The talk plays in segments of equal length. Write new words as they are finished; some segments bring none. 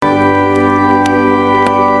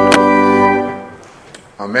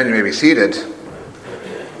Amen. You may be seated.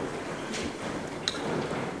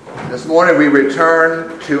 This morning we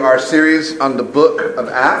return to our series on the book of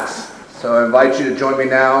Acts. So I invite you to join me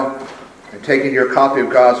now in taking your copy of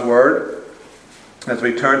God's Word as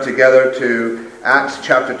we turn together to Acts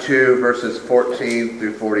chapter 2, verses 14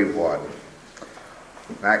 through 41.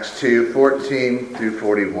 Acts 2, 14 through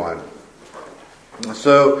 41.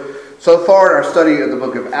 So far in our study of the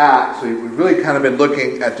book of Acts, we've really kind of been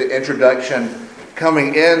looking at the introduction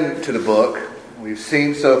coming into the book. We've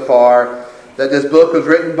seen so far that this book was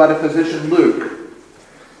written by the physician Luke.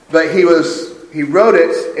 But he wrote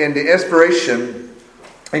it in the inspiration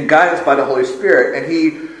and guidance by the Holy Spirit. And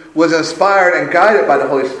he was inspired and guided by the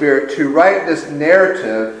Holy Spirit to write this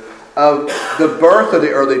narrative of the birth of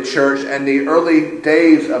the early church and the early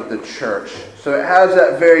days of the church. So it has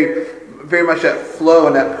that very much that flow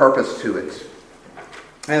and that purpose to it.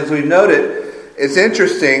 And as we noted, it's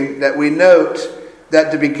interesting that we note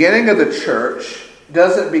that the beginning of the church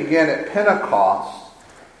doesn't begin at Pentecost.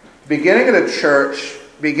 The beginning of the church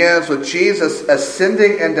begins with Jesus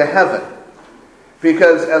ascending into heaven.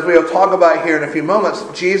 Because as we'll talk about here in a few moments,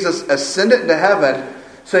 Jesus ascended into heaven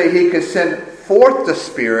so he could send forth the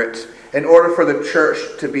Spirit in order for the church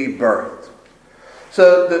to be birthed.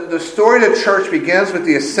 So the story of the church begins with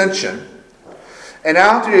the ascension. And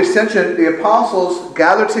after the ascension, the apostles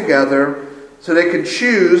gathered together so they could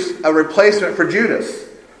choose a replacement for Judas,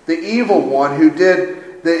 the evil one who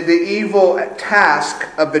did the evil task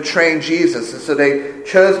of betraying Jesus. And so they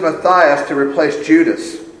chose Matthias to replace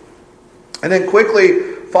Judas. And then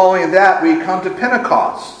quickly following that, we come to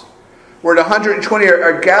Pentecost, where the 120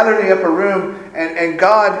 are gathered in the upper room, and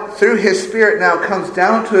God, through His Spirit, now comes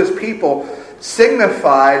down to His people,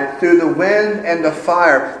 signified through the wind and the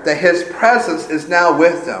fire that His presence is now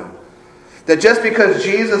with them. That just because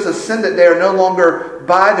Jesus ascended, they are no longer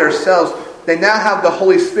by themselves. They now have the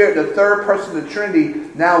Holy Spirit, the third person of the Trinity,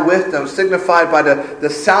 now with them, signified by the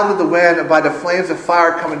sound of the wind and by the flames of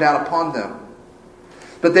fire coming down upon them.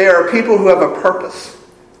 But they are people who have a purpose.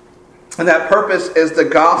 And that purpose is the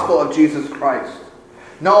gospel of Jesus Christ.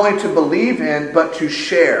 Not only to believe in, but to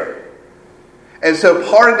share. And so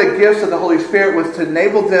part of the gifts of the Holy Spirit was to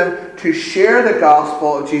enable them to share the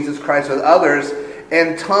gospel of Jesus Christ with others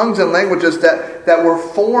in tongues and languages that were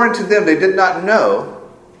foreign to them. They did not know.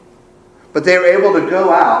 But they were able to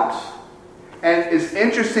go out. And it's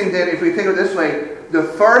interesting then, if we think of it this way, the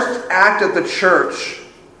first act of the church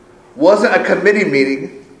wasn't a committee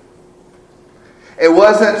meeting. It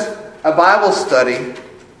wasn't a Bible study.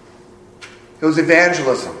 It was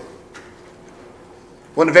evangelism.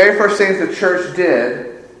 One of the very first things the church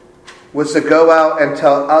did was to go out and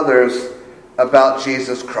tell others about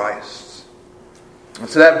Jesus Christ. And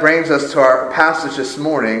so that brings us to our passage this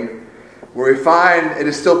morning, where we find it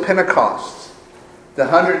is still Pentecost. The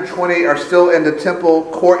 120 are still in the temple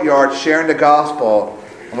courtyard sharing the gospel.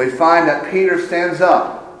 And we find that Peter stands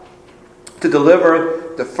up to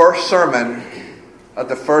deliver the first sermon of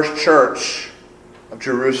the first church of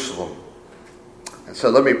Jerusalem. And so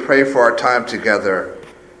let me pray for our time together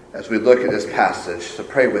as we look at this passage. So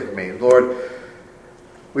pray with me. Lord,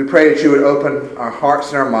 we pray that you would open our hearts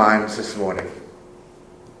and our minds this morning.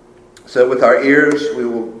 So with our ears we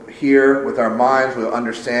will hear, with our minds we will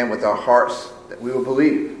understand, with our hearts that we will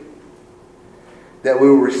believe. That we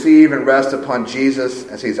will receive and rest upon Jesus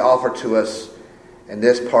as He's offered to us in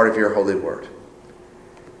this part of your holy word.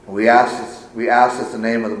 And we ask this in the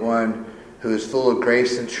name of the one who is full of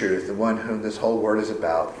grace and truth, the one whom this whole word is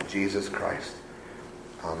about, Jesus Christ.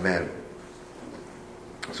 Amen.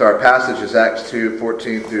 So our passage is Acts 2,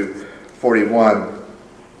 14 through 41.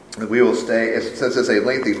 And we will stay, since it's a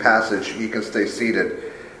lengthy passage, you can stay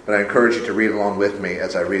seated. But I encourage you to read along with me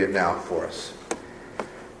as I read it now for us.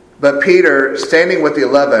 But Peter, standing with the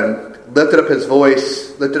 11, lifted up his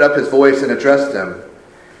voice and addressed them.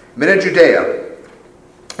 Men of Judea,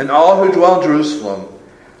 and all who dwell in Jerusalem,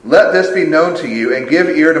 let this be known to you, and give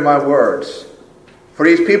ear to my words. For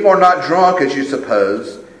these people are not drunk, as you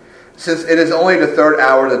suppose, since it is only the third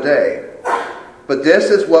hour of the day. But this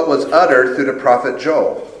is what was uttered through the prophet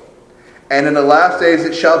Joel. And in the last days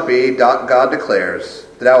it shall be, God declares,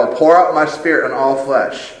 that I will pour out my Spirit on all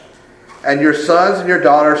flesh. And your sons and your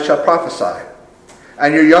daughters shall prophesy.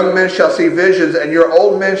 And your young men shall see visions, and your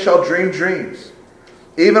old men shall dream dreams.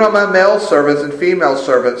 Even on my male servants and female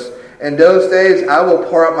servants, in those days I will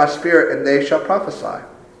pour out my Spirit, and they shall prophesy.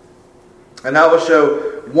 And I will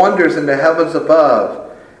show wonders in the heavens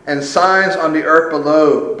above, and signs on the earth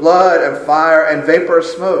below, blood and fire and vapor of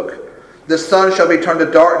smoke. The sun shall be turned to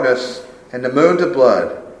darkness, and the moon to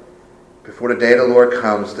blood, before the day of the Lord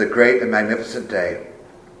comes, the great and magnificent day.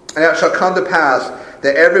 And it shall come to pass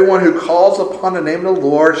that everyone who calls upon the name of the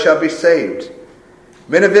Lord shall be saved.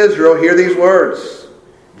 Men of Israel, hear these words.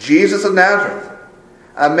 Jesus of Nazareth,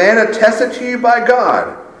 a man attested to you by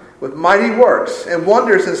God with mighty works and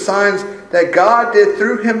wonders and signs that God did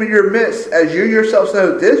through him in your midst, as you yourselves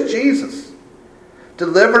know, this Jesus,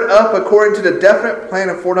 delivered up according to the definite plan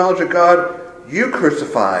and foreknowledge of God, you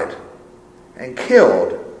crucified and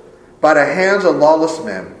killed by the hands of lawless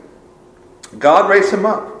men. God raised him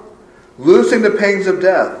up, loosing the pains of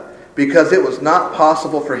death, because it was not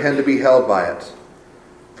possible for him to be held by it.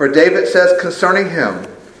 For David says concerning him,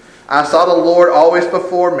 I saw the Lord always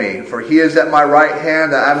before me, for he is at my right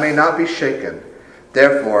hand, that I may not be shaken.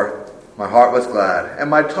 Therefore my heart was glad, and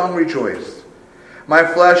my tongue rejoiced. My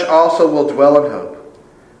flesh also will dwell in hope,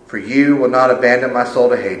 for you will not abandon my soul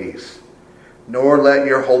to Hades, nor let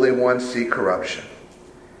your Holy One see corruption.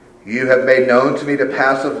 You have made known to me the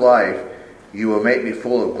paths of life. You will make me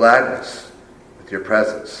full of gladness with your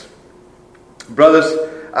presence. Brothers,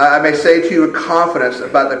 I may say to you with confidence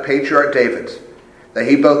about the patriarch David, that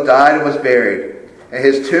he both died and was buried, and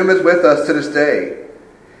his tomb is with us to this day.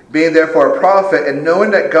 Being therefore a prophet, and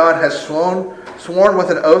knowing that God has sworn with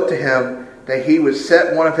an oath to him that he would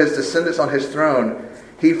set one of his descendants on his throne,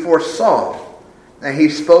 he foresaw, and he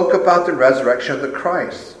spoke about the resurrection of the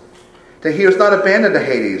Christ, that he was not abandoned to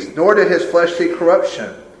Hades, nor did his flesh see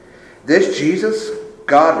corruption. This Jesus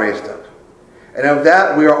God raised up, and of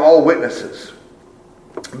that we are all witnesses.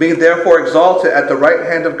 Being therefore exalted at the right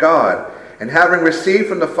hand of God, and having received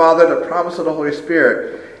from the Father the promise of the Holy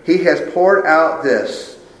Spirit, he has poured out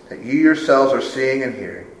this, that you yourselves are seeing and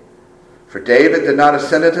hearing. For David did not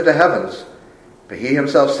ascend into the heavens, but he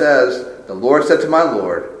himself says, the Lord said to my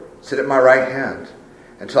Lord, sit at my right hand,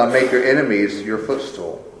 until I make your enemies your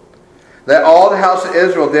footstool. Let all the house of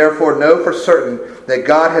Israel therefore know for certain that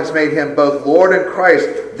God has made him both Lord and Christ,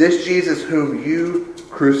 this Jesus whom you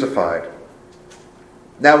crucified.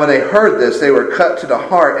 Now when they heard this, they were cut to the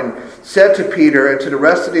heart and said to Peter and to the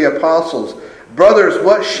rest of the apostles, Brothers,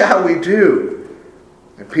 what shall we do?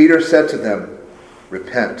 And Peter said to them,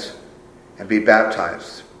 Repent and be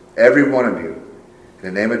baptized, every one of you, in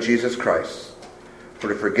the name of Jesus Christ, for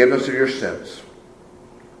the forgiveness of your sins,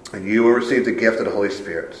 and you will receive the gift of the Holy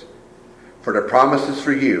Spirit. For the promise is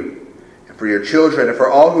for you, and for your children, and for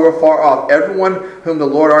all who are far off, everyone whom the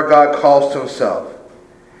Lord our God calls to himself.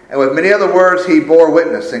 And with many other words he bore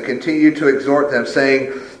witness, and continued to exhort them,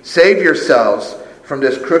 saying, Save yourselves from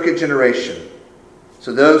this crooked generation.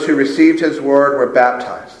 So those who received his word were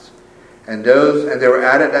baptized, and there were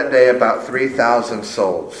added that day about 3,000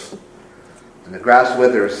 souls. And the grass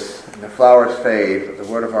withers, and the flowers fade, but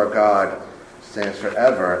the word of our God stands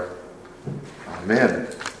forever. Amen.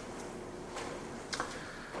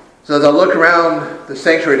 So as I look around the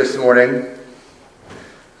sanctuary this morning,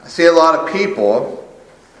 I see a lot of people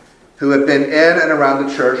who have been in and around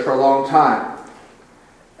the church for a long time.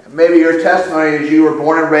 Maybe your testimony is you were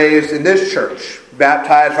born and raised in this church,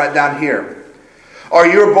 baptized right down here. Or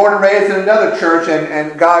you were born and raised in another church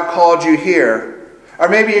and God called you here. Or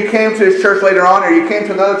maybe you came to this church later on, or you came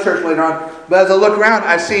to another church later on. But as I look around,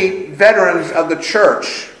 I see veterans of the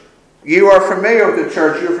church. You are familiar with the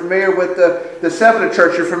church. You're familiar with the step of the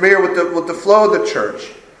church. You're familiar with the flow of the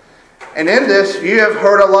church. And in this, you have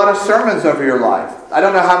heard a lot of sermons over your life. I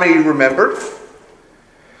don't know how many you remembered.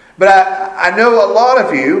 But I know a lot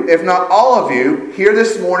of you, if not all of you, here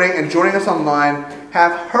this morning and joining us online,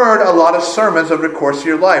 have heard a lot of sermons over the course of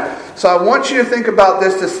your life. So I want you to think about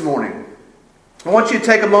this morning. I want you to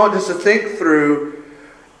take a moment just to think through.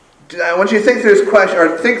 I want you to think through this question,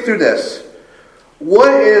 or think through this.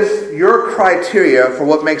 What is your criteria for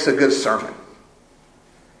what makes a good sermon?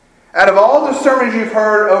 Out of all the sermons you've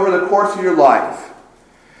heard over the course of your life,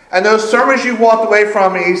 and those sermons you walked away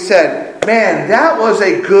from and you said, man, that was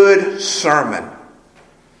a good sermon.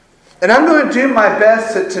 And I'm going to do my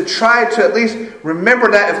best to try to at least remember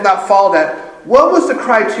that, if not follow that. What was the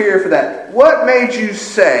criteria for that? What made you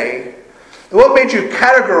say, what made you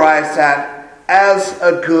categorize that as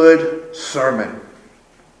a good sermon?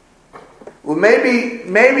 Well,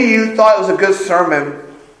 maybe you thought it was a good sermon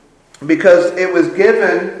because it was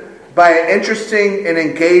given by an interesting and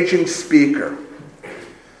engaging speaker.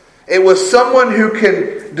 It was someone who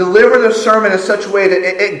can deliver the sermon in such a way that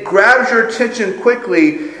it grabs your attention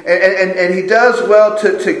quickly, and he does well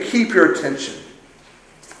to keep your attention.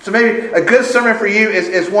 So maybe a good sermon for you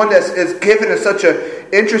is one that is given in such an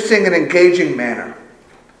interesting and engaging manner.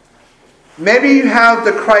 Maybe you have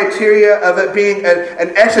the criteria of it being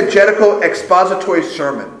an exegetical expository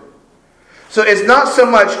sermon. So it's not so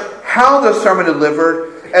much how the sermon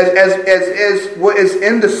delivered as what is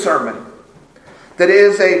in the sermon. That it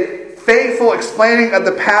is a faithful explaining of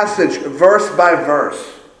the passage verse by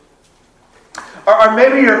verse. Or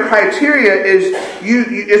maybe your criteria is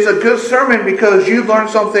it's a good sermon because you learned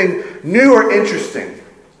something new or interesting.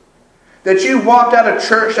 That you walked out of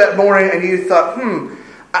church that morning and you thought,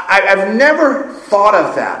 I've never thought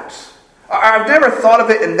of that. Or I've never thought of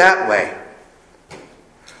it in that way.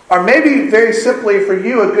 Or maybe very simply for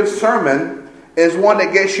you, a good sermon is one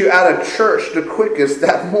that gets you out of church the quickest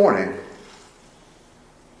that morning.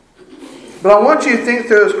 But I want you to think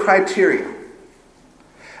through those criteria.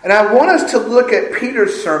 And I want us to look at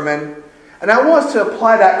Peter's sermon, and I want us to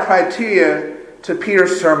apply that criteria to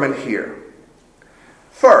Peter's sermon here.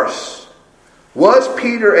 First, was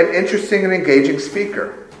Peter an interesting and engaging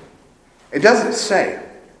speaker? It doesn't say.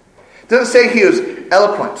 It doesn't say he was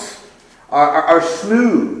eloquent or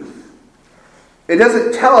smooth. It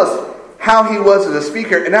doesn't tell us how he was as a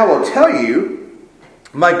speaker. And I will tell you,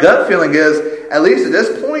 my gut feeling is, at least at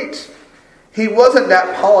this point, he wasn't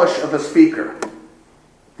that polished of a speaker.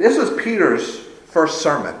 This was Peter's first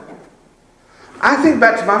sermon. I think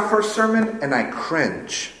back to my first sermon and I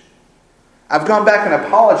cringe. I've gone back and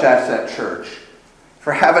apologized to that church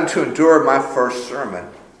for having to endure my first sermon.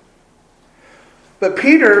 But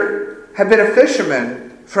Peter had been a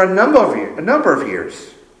fisherman for a number of years.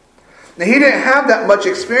 Now, he didn't have that much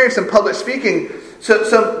experience in public speaking.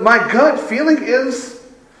 So my gut feeling is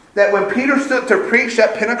that when Peter stood to preach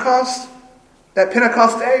that Pentecost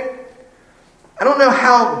day, I don't know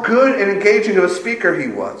how good and engaging of a speaker he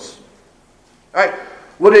was. All right.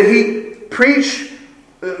 Well, did he preach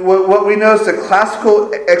what we know as the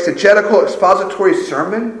classical exegetical expository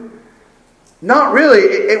sermon? Not really.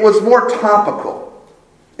 It was more topical.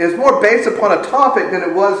 It was more based upon a topic than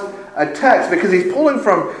it was a text, because he's pulling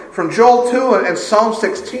from Joel 2 and Psalm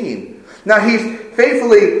 16. Now, he's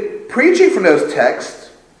faithfully preaching from those texts,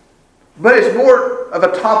 but it's more of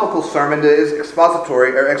a topical sermon that is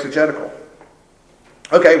expository or exegetical.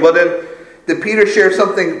 Okay, well then, did Peter share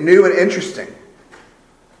something new and interesting?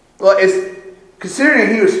 Well,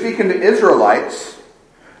 considering he was speaking to Israelites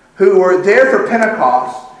who were there for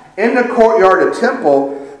Pentecost in the courtyard of the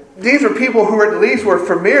temple, these were people who at least were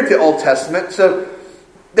familiar with the Old Testament, so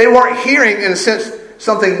they weren't hearing, in a sense,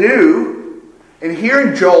 something new in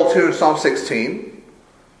hearing Joel 2 and Psalm 16.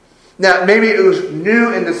 Now, maybe it was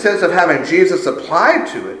new in the sense of having Jesus applied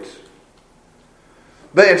to it.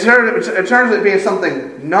 But in terms of it being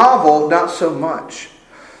something novel, not so much.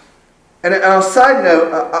 And on a side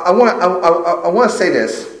note, I want to say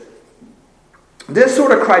this. This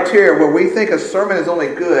sort of criteria where we think a sermon is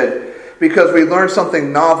only good because we learn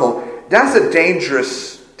something novel, that's a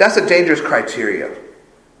dangerous criteria.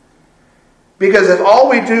 Because if all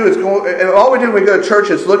we do when we go to church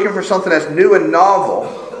is looking for something that's new and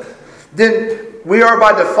novel, then we are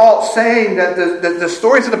by default saying that the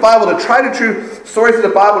stories of the Bible, the tried and true stories of the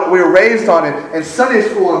Bible that we were raised on in Sunday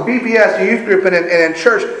school and BBS and youth group and in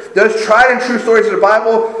church, those tried and true stories of the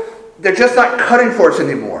Bible, they're just not cutting for us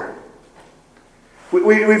anymore.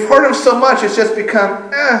 We've heard them so much, it's just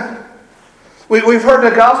become, We've heard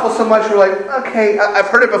the gospel so much, we're like, okay, I've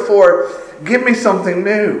heard it before, give me something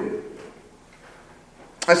new.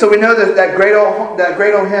 And so we know that great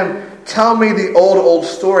old hymn, Tell Me the Old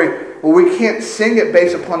Story. Well, we can't sing it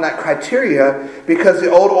based upon that criteria because the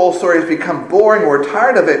old story has become boring. We're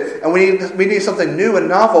tired of it, and we need something new and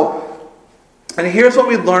novel. And here's what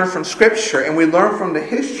we learn from Scripture, and we learn from the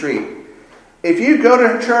history. If you go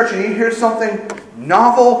to church and you hear something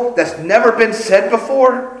novel that's never been said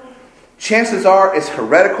before, chances are it's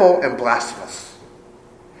heretical and blasphemous.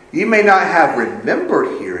 You may not have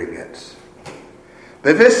remembered hearing it,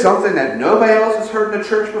 but if it's something that nobody else has heard in the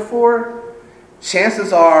church before,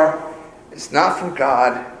 chances are it's not from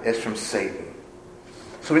God, it's from Satan.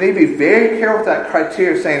 So we need to be very careful with that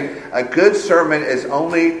criteria, saying a good sermon is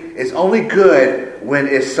only good when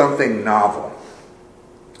it's something novel.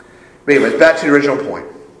 But anyways, back to the original point.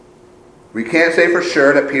 We can't say for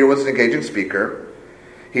sure that Peter was an engaging speaker.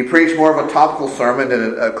 He preached more of a topical sermon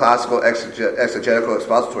than a classical exegetical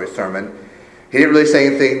expository sermon. He didn't really say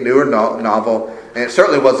anything new or novel, and it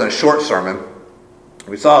certainly wasn't a short sermon.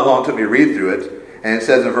 We saw how long it took me to read through it. And it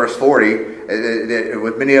says in verse 40,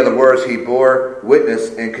 with many other words, he bore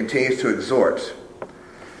witness and continues to exhort.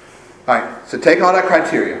 All right, so take all that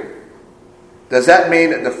criteria. Does that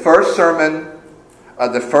mean that the first sermon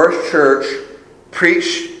of the first church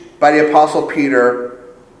preached by the Apostle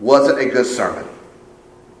Peter wasn't a good sermon?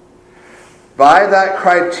 By that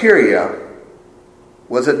criteria,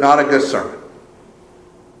 was it not a good sermon?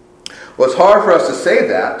 Well, it's hard for us to say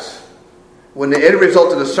that when the end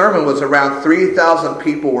result of the sermon was around 3,000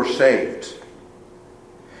 people were saved.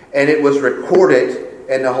 and it was recorded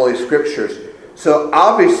in the Holy Scriptures. So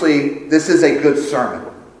obviously, this is a good sermon.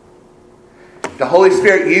 The Holy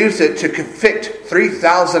Spirit used it to convict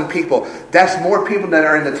 3,000 people. That's more people than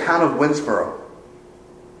are in the town of Winsboro.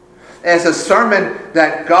 And it's a sermon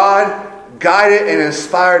that God guided and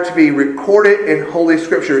inspired to be recorded in Holy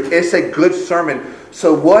Scripture. It's a good sermon.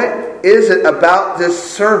 So what is it about this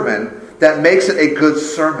sermon that makes it a good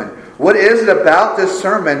sermon? What is it about this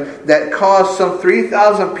sermon that caused some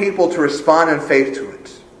 3,000 people to respond in faith to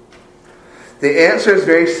it? The answer is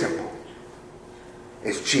very simple.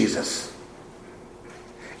 It's Jesus.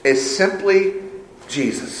 It's simply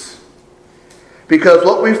Jesus. Because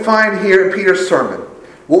what we find here in Peter's sermon,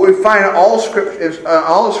 what we find in all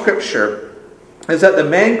of Scripture, is that the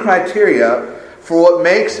main criteria for what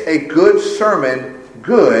makes a good sermon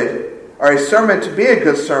good, or a sermon to be a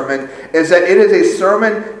good sermon, is that it is a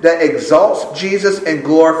sermon that exalts Jesus and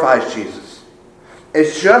glorifies Jesus.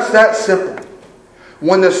 It's just that simple.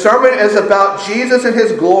 When the sermon is about Jesus and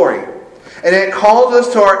His glory, and it calls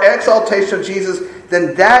us to our exaltation of Jesus,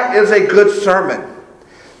 then that is a good sermon.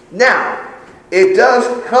 Now, it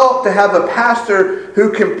does help to have a pastor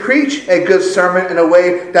who can preach a good sermon in a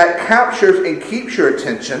way that captures and keeps your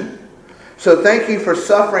attention. So thank you for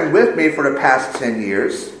suffering with me for the past 10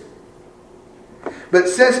 years. But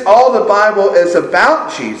since all the Bible is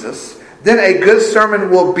about Jesus, then a good sermon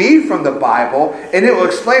will be from the Bible, and it will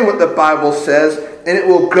explain what the Bible says, and it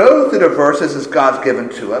will go through the verses as God's given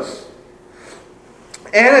to us.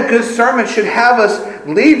 And a good sermon should have us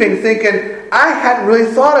leaving thinking, I hadn't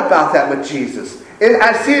really thought about that with Jesus.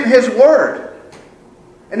 I see it in His Word.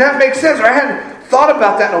 And that makes sense. Or I hadn't thought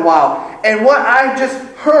about that in a while. And what I just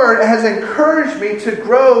heard has encouraged me to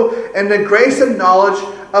grow in the grace and knowledge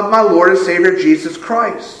of my Lord and Savior Jesus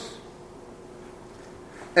Christ.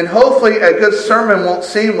 And hopefully a good sermon won't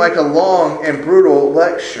seem like a long and brutal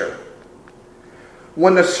lecture.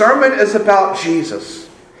 When the sermon is about Jesus,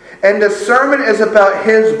 and the sermon is about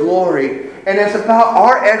His glory, and it's about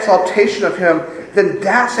our exaltation of Him, then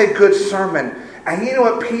that's a good sermon. And you know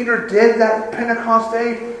what Peter did that Pentecost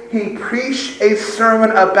day? He preached a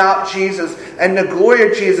sermon about Jesus and the glory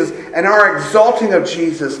of Jesus and our exalting of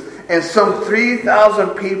Jesus. And some 3,000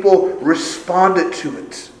 people responded to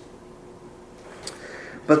it.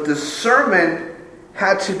 But the sermon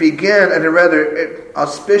had to begin in a rather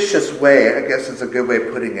auspicious way, I guess is a good way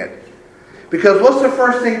of putting it. Because what's the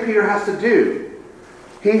first thing Peter has to do?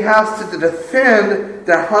 He has to defend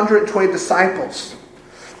the 120 disciples.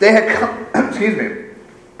 They had come,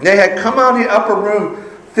 they had come out of the upper room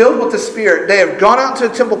filled with the Spirit. They have gone out to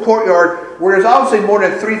the temple courtyard where there's obviously more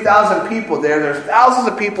than 3,000 people there. There's thousands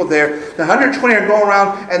of people there. The 120 are going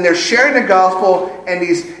around and they're sharing the gospel, and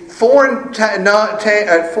these foreign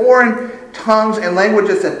tongues and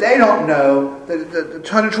languages that they don't know, the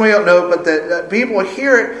 120 don't know, but the people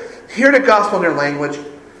hear the gospel in their language.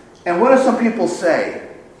 And what do some people say?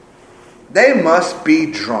 They must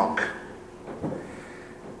be drunk.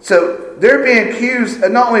 So they're being accused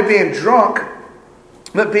of not only being drunk,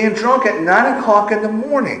 but being drunk at 9 o'clock in the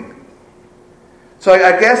morning. So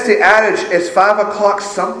I guess the adage is 5 o'clock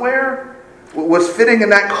somewhere was fitting in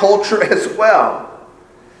that culture as well.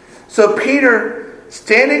 So Peter,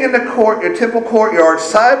 standing in the temple courtyard,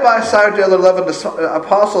 side by side with the other 11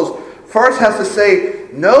 apostles, first has to say,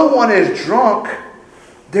 no one is drunk.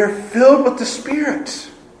 They're filled with the Spirit.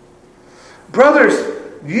 Brothers,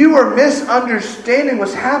 you are misunderstanding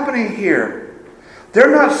what's happening here.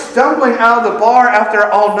 They're not stumbling out of the bar after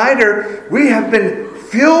an all-nighter. We have been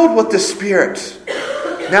filled with the Spirit.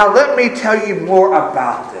 Now let me tell you more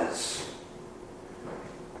about this.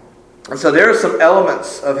 And so there are some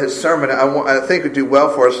elements of his sermon I think would do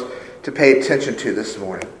well for us to pay attention to this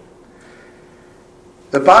morning.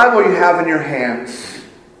 The Bible you have in your hands,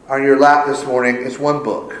 on your lap this morning, is one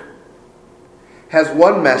book. Has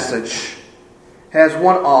one message. Has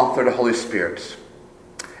one author, the Holy Spirit.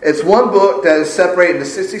 It's one book that is separated into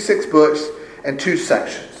 66 books and 2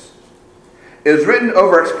 sections. It was written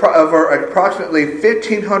over approximately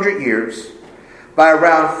 1,500 years by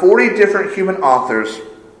around 40 different human authors,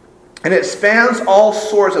 and it spans all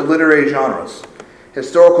sorts of literary genres.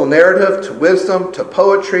 Historical narrative, to wisdom, to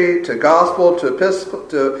poetry, to gospel, to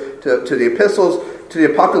the epistles, to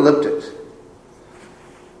the apocalyptic.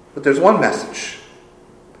 But there's one message.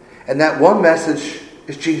 And that one message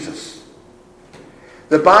is Jesus.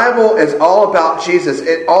 The Bible is all about Jesus.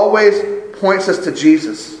 It always points us to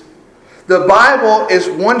Jesus. The Bible is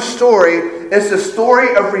one story. It's the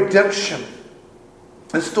story of redemption.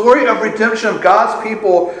 The story of redemption of God's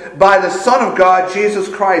people by the Son of God, Jesus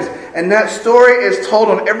Christ. And that story is told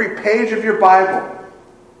on every page of your Bible.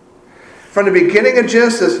 From the beginning of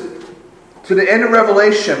Genesis to the end of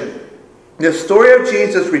Revelation, the story of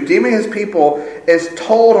Jesus redeeming his people is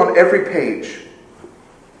told on every page.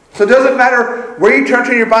 So it doesn't matter where you turn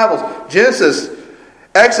to in your Bibles. Genesis,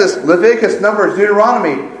 Exodus, Leviticus, Numbers,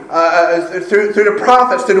 Deuteronomy, through the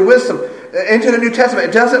prophets, through the wisdom, into the New Testament.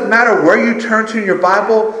 It doesn't matter where you turn to in your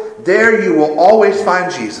Bible. There you will always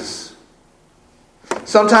find Jesus.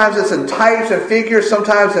 Sometimes it's in types and figures.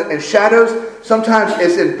 Sometimes in shadows. Sometimes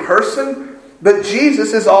it's in person. But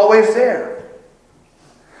Jesus is always there.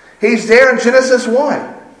 He's there in Genesis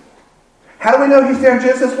 1. How do we know he's there in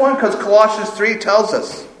Genesis 1? Because Colossians 3 tells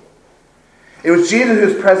us. It was Jesus who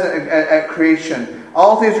was present at creation.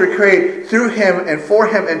 All things were created through him and for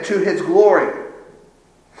him and to his glory.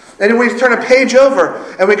 And then we turn a page over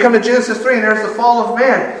and we come to Genesis 3 and there's the fall of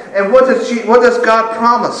man. And what does God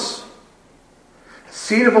promise?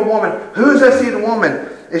 Seed of a woman. Who is that seed of a woman?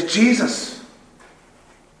 It's Jesus.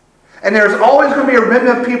 And there's always going to be a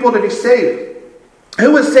remnant of people to be saved.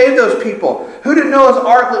 Who would save those people? Who did Noah's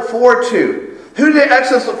Ark look forward to? Who did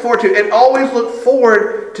Exodus look forward to? It always looked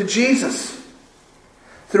forward to Jesus.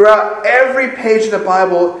 Throughout every page in the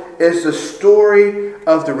Bible is the story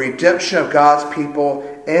of the redemption of God's people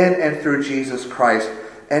in and through Jesus Christ.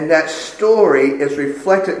 And that story is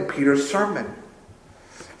reflected in Peter's sermon.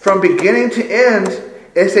 From beginning to end,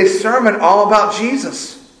 it's a sermon all about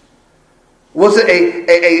Jesus. Was it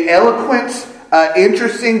a eloquent,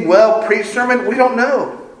 interesting, well-preached sermon? We don't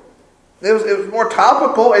know. It was more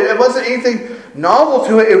topical. It wasn't anything novel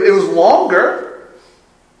to it. It was longer.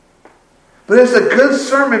 But it's a good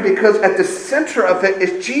sermon because at the center of it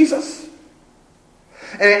is Jesus.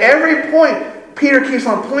 And at every point, Peter keeps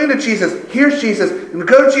on pointing to Jesus. Here's Jesus.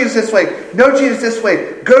 Go to Jesus this way. No, Jesus this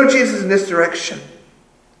way. Go to Jesus in this direction.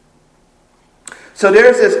 So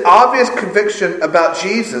there's this obvious conviction about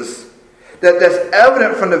Jesus that's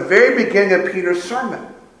evident from the very beginning of Peter's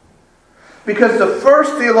sermon. Because the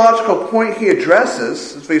first theological point he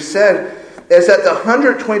addresses, as we've said, is that the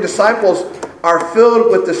 120 disciples are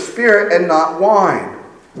filled with the Spirit and not wine.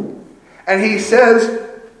 And he says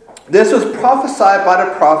this was prophesied by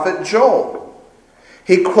the prophet Joel.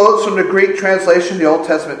 He quotes from the Greek translation, the Old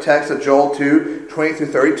Testament text of Joel 2, 20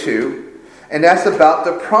 through 32. And that's about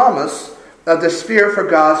the promise of the Spirit for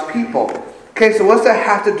God's people. Okay, so what's that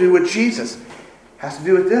have to do with Jesus? It has to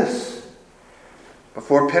do with this.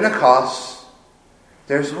 Before Pentecost,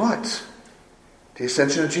 there's what? The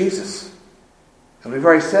ascension of Jesus. And we've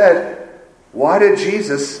already said, why did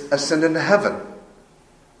Jesus ascend into heaven?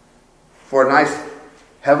 For a nice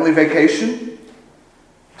heavenly vacation?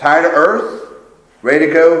 Tired of earth? Ready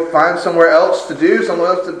to go find somewhere else to do? Somewhere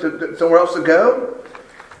else to go?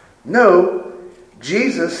 No.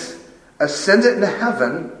 Jesus ascended into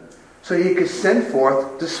heaven so he could send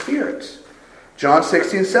forth the Spirit. John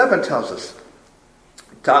 16:7 tells us.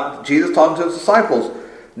 Jesus talking to his disciples.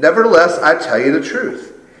 Nevertheless, I tell you the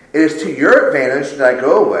truth. It is to your advantage that I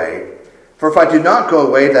go away. For if I do not go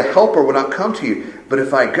away, the Helper will not come to you. But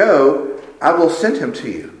if I go, I will send him to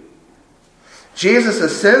you. Jesus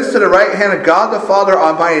ascends to the right hand of God the Father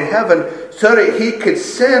Almighty in heaven so that he could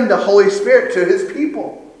send the Holy Spirit to his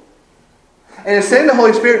people. And he send the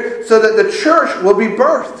Holy Spirit so that the church will be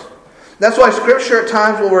birthed. That's why Scripture at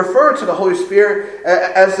times will refer to the Holy Spirit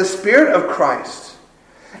as the Spirit of Christ.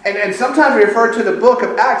 And sometimes we refer to the book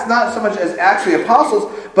of Acts not so much as Acts of the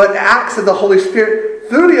Apostles, but Acts of the Holy Spirit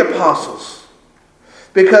through the Apostles.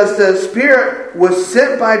 Because the Spirit was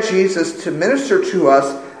sent by Jesus to minister to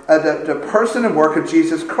us the person and work of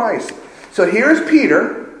Jesus Christ. So here's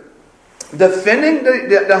Peter defending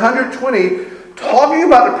the 120, talking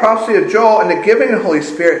about the prophecy of Joel and the giving of the Holy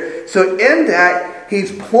Spirit. So in that,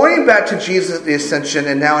 he's pointing back to Jesus at the ascension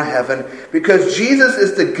and now in heaven, because Jesus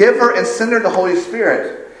is the giver and sender of the Holy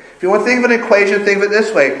Spirit. If you want to think of an equation, think of it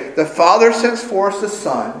this way. The Father sends forth the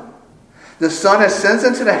Son. The Son ascends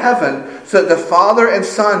into the heaven so that the Father and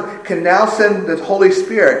Son can now send the Holy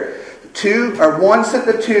Spirit. One sent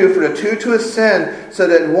the two for the two to ascend so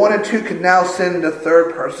that one and two can now send the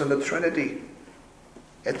third person, the Trinity.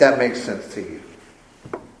 If that makes sense to you.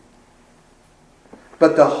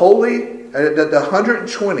 But the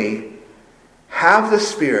 120 have the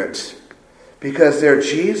Spirit because their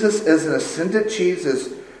Jesus is an ascended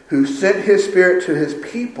Jesus who sent his Spirit to his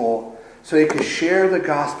people so he could share the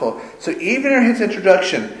gospel. So even in his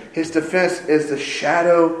introduction, his defense is the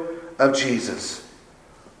shadow of Jesus.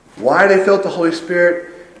 Why are they filled with the Holy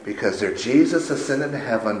Spirit? Because their Jesus ascended to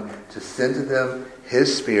heaven to send to them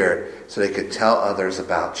his Spirit so they could tell others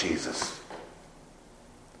about Jesus.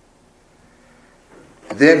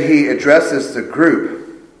 Then he addresses the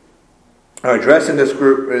group. Addressing this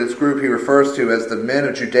group he refers to as the men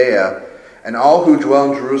of Judea, and all who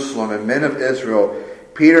dwell in Jerusalem and men of Israel,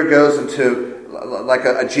 Peter goes into like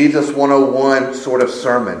a Jesus 101 sort of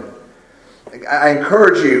sermon. I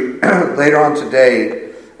encourage you later on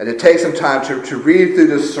today to take some time to read through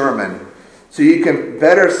this sermon so you can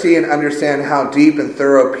better see and understand how deep and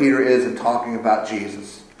thorough Peter is in talking about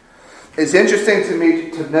Jesus. It's interesting to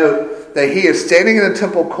me to note that he is standing in the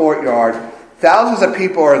temple courtyard. Thousands of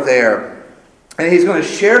people are there. And he's going to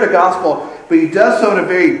share the gospel, but he does so in a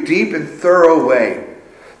very deep and thorough way.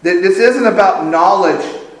 This isn't about knowledge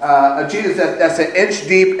of Jesus that's an inch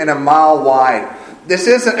deep and a mile wide. This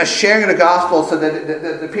isn't a sharing of the gospel so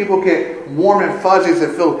that the people get warm and fuzzies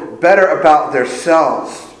and feel better about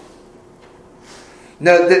themselves.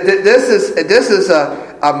 No, this is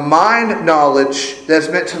a mind knowledge that's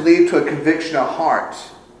meant to lead to a conviction of heart.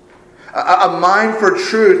 A mind for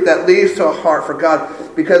truth that leads to a heart for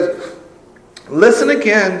God. Because listen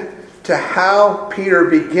again to how Peter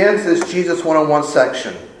begins this Jesus 101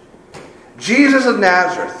 section. Jesus of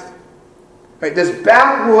Nazareth. Right, this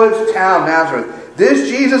backwoods town, Nazareth. This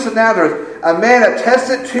Jesus of Nazareth, a man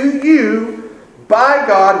attested to you by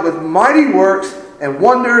God with mighty works and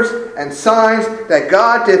wonders and signs that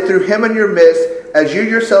God did through him in your midst, as you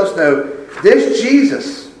yourselves know. This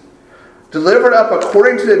Jesus, delivered up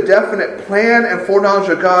according to the definite plan and foreknowledge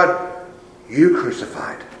of God, you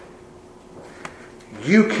crucified.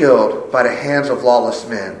 You killed by the hands of lawless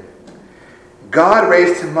men. God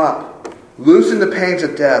raised him up, loosing the pains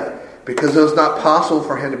of death, because it was not possible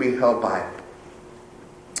for him to be held by it.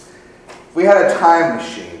 If we had a time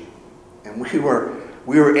machine, and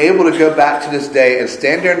we were able to go back to this day and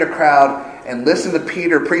stand there in the crowd and listen to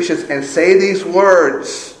Peter preach this and say these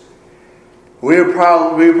words, we would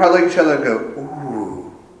probably look at each other and go,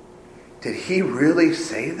 ooh, did he really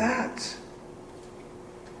say that?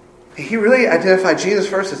 Did he really identify Jesus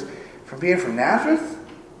first as from being from Nazareth?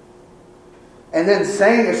 And then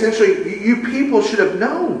saying, essentially, you people should have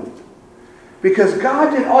known. Because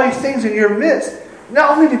God did all these things in your midst.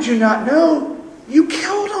 Not only did you not know, you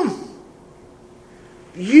killed him.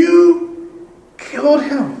 You killed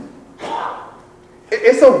him.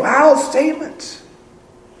 It's a wild statement.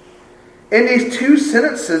 In these two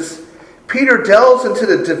sentences, Peter delves into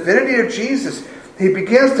the divinity of Jesus. He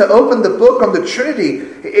begins to open the book on the Trinity.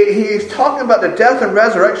 He's talking about the death and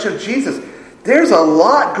resurrection of Jesus. There's a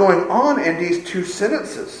lot going on in these two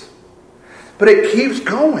sentences. But it keeps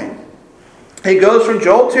going. He goes from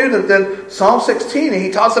Joel 2 to then Psalm 16, and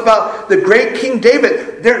he talks about the great King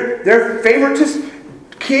David, their favoritist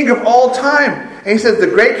king of all time. And he says the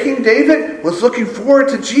great King David was looking forward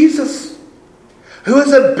to Jesus, who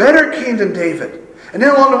is a better king than David. And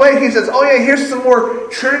then along the way he says, oh yeah, here's some more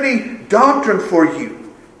Trinity doctrine for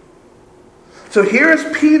you. So here is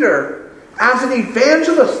Peter as an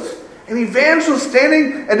evangelist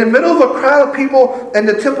standing in the middle of a crowd of people in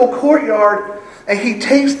the temple courtyard, and he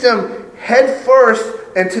takes them head first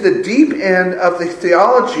into the deep end of the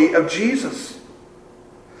theology of Jesus.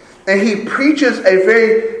 And he preaches a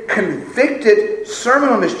very convicted sermon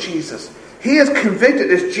on this Jesus. He is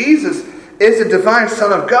convicted. This Jesus is the divine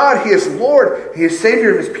Son of God. He is Lord. He is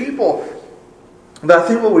Savior of his people. But I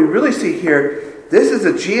think what we really see here, this is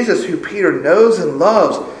a Jesus who Peter knows and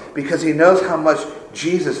loves because he knows how much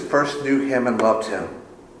Jesus first knew him and loved him.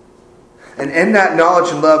 And in that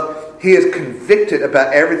knowledge and love, he is convicted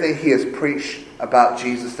about everything he has preached about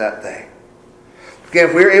Jesus that day. Again,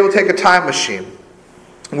 if we were able to take a time machine,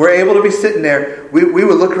 we're able to be sitting there, we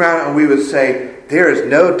would look around and we would say, there is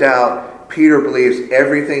no doubt Peter believes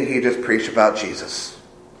everything he just preached about Jesus.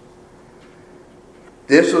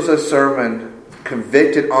 This was a sermon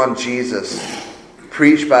convicted on Jesus,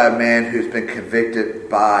 preached by a man who's been convicted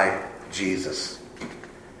by Jesus.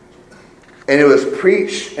 And it was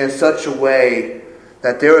preached in such a way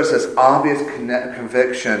that there was this obvious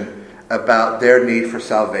conviction about their need for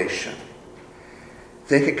salvation.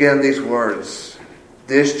 Think again of these words.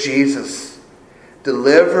 This Jesus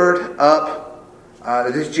delivered up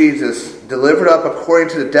according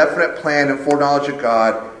to the definite plan and foreknowledge of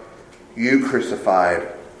God, you crucified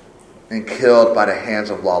and killed by the hands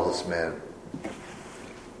of lawless men.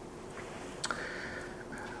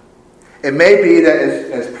 It may be that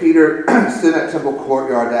as Peter stood at temple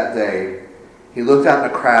courtyard that day, he looked out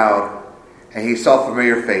in the crowd and he saw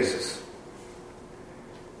familiar faces.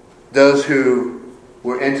 Those who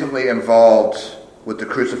were intimately involved with the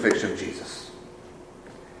crucifixion of Jesus.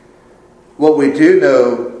 What we do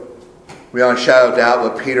know, beyond a shadow of doubt,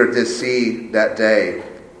 what Peter did see that day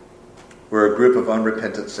were a group of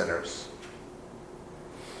unrepentant sinners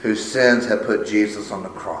whose sins had put Jesus on the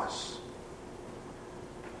cross.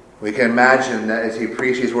 We can imagine that as he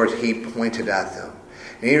preached these words, he pointed at them.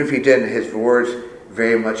 And even if he didn't, his words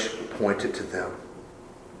very much pointed to them.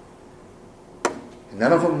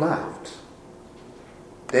 None of them laughed.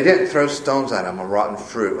 They didn't throw stones at him or rotten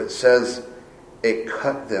fruit. It says it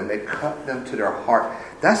cut them. It cut them to their heart.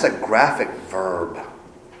 That's a graphic verb.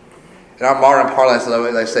 In our modern parlance,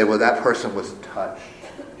 they say, well, that person was touched.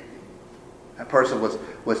 That person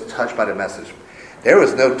was touched by the message. There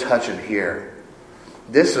was no touching here.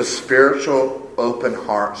 This is spiritual open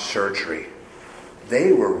heart surgery.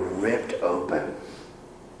 They were ripped open.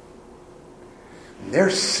 Their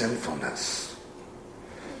sinfulness,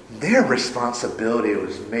 their responsibility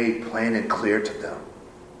was made plain and clear to them.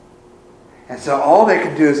 And so all they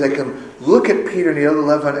can do is they can look at Peter and the other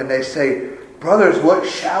 11 and they say, brothers, what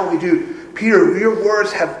shall we do? Peter, your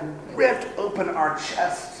words have ripped open our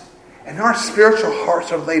chests and our spiritual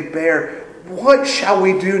hearts are laid bare. What shall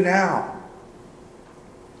we do now?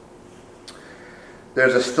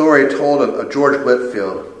 There's a story told of George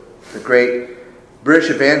Whitefield, the great British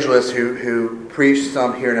evangelist who preached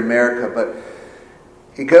some here in America, but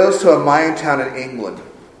he goes to a mining town in England.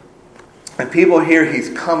 And people hear he's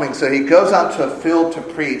coming, so he goes out to a field to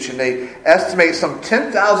preach, and they estimate some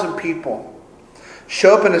 10,000 people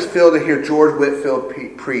show up in this field to hear George Whitefield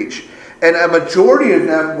preach. And a majority of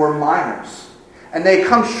them were miners. And they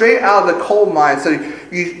come straight out of the coal mine. So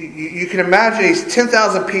you can imagine these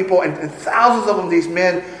 10,000 people and thousands of them, these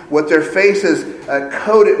men with their faces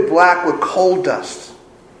coated black with coal dust.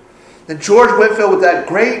 And George Whitefield, with that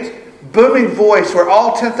great booming voice where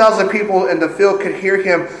all 10,000 people in the field could hear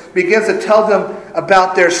him, begins to tell them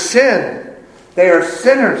about their sin. They are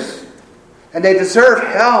sinners and they deserve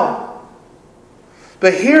hell.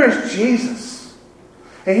 But here is Jesus.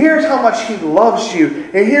 And here's how much he loves you.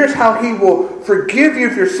 And here's how he will forgive you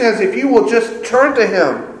of your sins if you will just turn to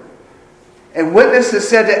him. And witnesses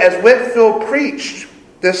said that as Whitefield preached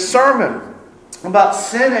this sermon about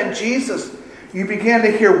sin and Jesus, you began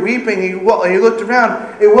to hear weeping, and you looked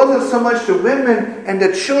around. It wasn't so much the women and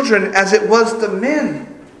the children as it was the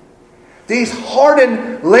men. These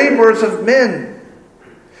hardened laborers of men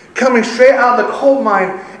coming straight out of the coal mine.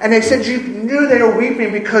 And they said you knew they were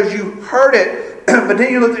weeping because you heard it. But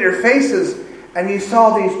then you looked at their faces and you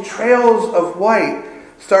saw these trails of white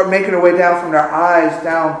start making their way down from their eyes,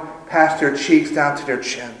 down past their cheeks, down to their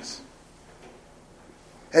chins.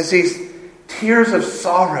 As these tears of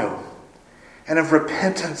sorrow and of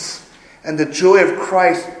repentance and the joy of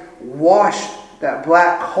Christ washed that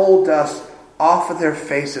black coal dust off of their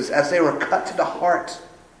faces as they were cut to the heart.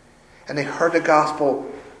 And they heard the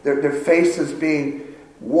gospel, their faces being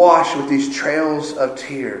washed with these trails of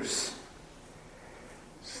tears.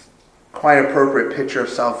 Quite an appropriate picture of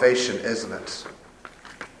salvation, isn't it?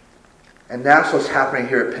 And that's what's happening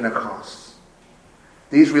here at Pentecost.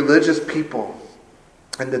 These religious people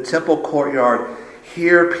in the temple courtyard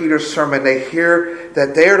hear Peter's sermon. They hear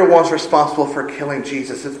that they are the ones responsible for killing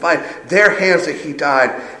Jesus. It's by their hands that he died,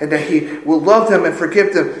 and that he will love them and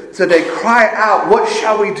forgive them. So they cry out, what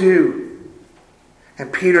shall we do?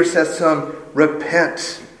 And Peter says to them,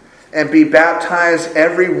 repent and be baptized,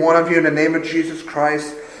 every one of you, in the name of Jesus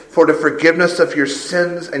Christ, for the forgiveness of your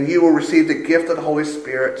sins, and you will receive the gift of the Holy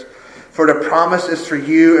Spirit. For the promise is for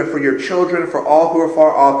you and for your children, for all who are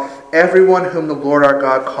far off, everyone whom the Lord our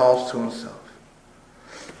God calls to himself.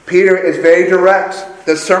 Peter is very direct.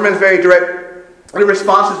 The sermon is very direct. The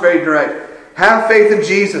response is very direct. Have faith in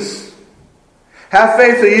Jesus. Have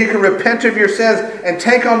faith so you can repent of your sins and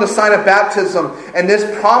take on the sign of baptism. And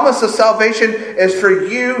this promise of salvation is for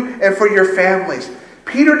you and for your families.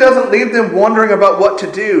 Peter doesn't leave them wondering about what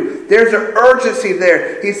to do. There's an urgency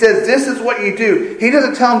there. He says, this is what you do. He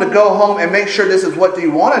doesn't tell them to go home and make sure this is what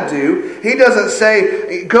you want to do. He doesn't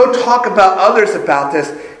say, go talk about others about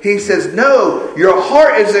this. He says, no, your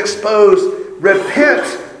heart is exposed. Repent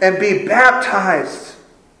and be baptized.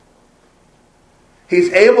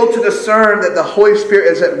 He's able to discern that the Holy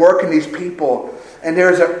Spirit is at work in these people. And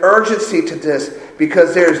there is an urgency to this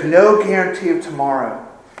because there is no guarantee of tomorrow.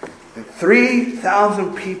 And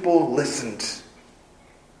 3,000 people listened.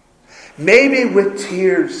 Maybe with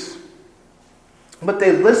tears. But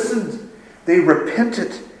they listened, they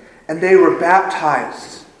repented, and they were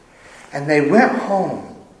baptized. And they went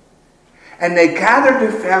home. And they gathered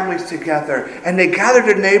their families together. And they gathered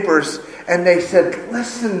their neighbors. And they said,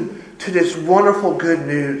 listen to this wonderful good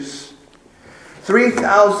news.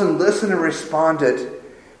 3,000 listened and responded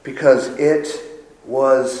because it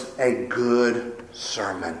was a good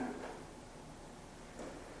sermon.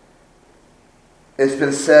 It's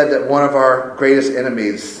been said that one of our greatest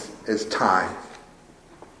enemies is time.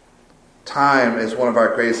 Time is one of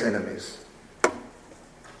our greatest enemies.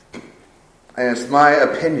 And it's my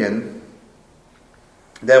opinion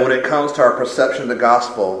that when it comes to our perception of the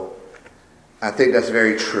gospel, I think that's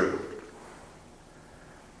very true.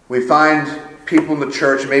 We find people in the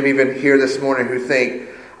church, maybe even here this morning, who think,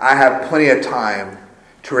 I have plenty of time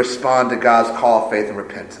to respond to God's call of faith and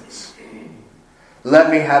repentance.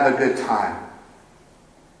 Let me have a good time.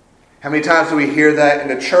 How many times do we hear that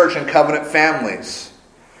in the church and covenant families?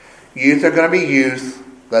 Youth are going to be youth.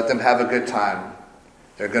 Let them have a good time.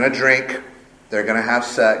 They're going to drink. They're going to have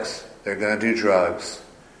sex. They're going to do drugs.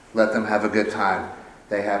 Let them have a good time.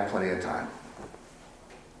 They have plenty of time.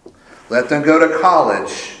 Let them go to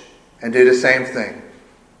college and do the same thing.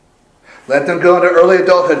 Let them go into early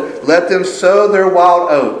adulthood. Let them sow their wild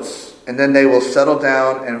oats, and then they will settle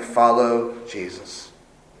down and follow Jesus.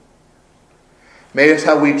 Maybe it's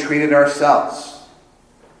how we treated ourselves.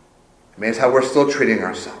 Maybe it's how we're still treating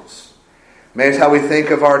ourselves. Maybe it's how we think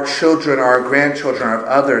of our children, our grandchildren, of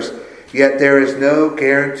others. Yet there is no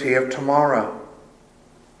guarantee of tomorrow.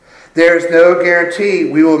 There is no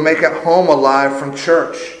guarantee we will make it home alive from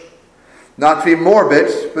church. Not to be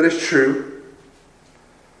morbid, but it's true.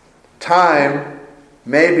 Time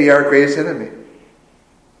may be our greatest enemy.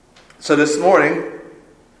 So this morning,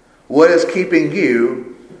 what is keeping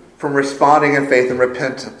you from responding in faith and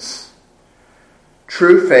repentance?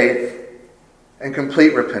 True faith and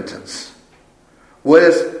complete repentance. What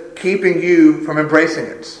is keeping you from embracing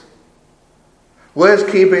it? What is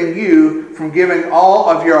keeping you from giving all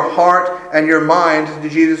of your heart and your mind to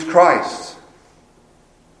Jesus Christ?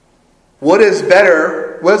 What is a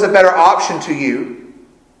better option to you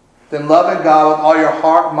than loving God with all your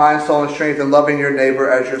heart, mind, soul, and strength, and loving your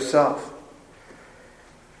neighbor as yourself?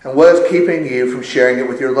 And what is keeping you from sharing it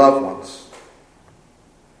with your loved ones?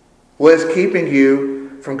 What is keeping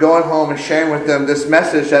you from going home and sharing with them this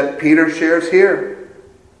message that Peter shares here?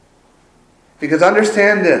 Because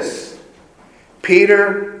understand this.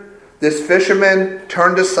 Peter, this fisherman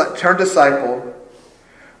turned disciple,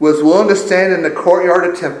 was willing to stand in the courtyard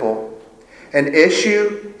of the temple and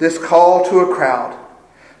issue this call to a crowd,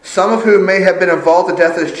 some of whom may have been involved in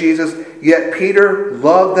death as Jesus, yet Peter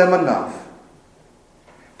loved them enough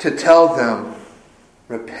to tell them,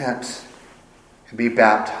 repent and be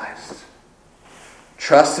baptized.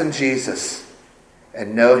 Trust in Jesus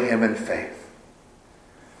and know Him in faith.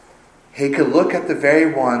 He could look at the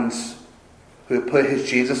very ones who put his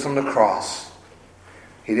Jesus on the cross.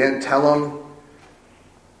 He didn't tell them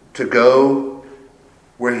to go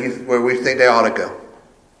where we think they ought to go.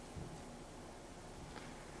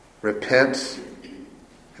 Repent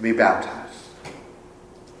and be baptized.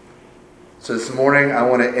 So this morning I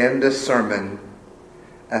want to end this sermon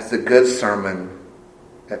as the good sermon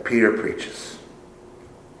that Peter preaches.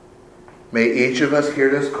 May each of us hear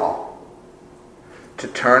this call to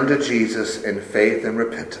turn to Jesus in faith and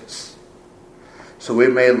repentance, so we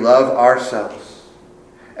may love ourselves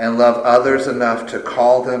and love others enough to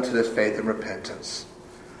call them to this faith and repentance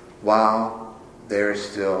while there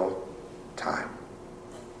is still time.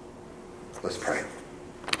 Let's pray.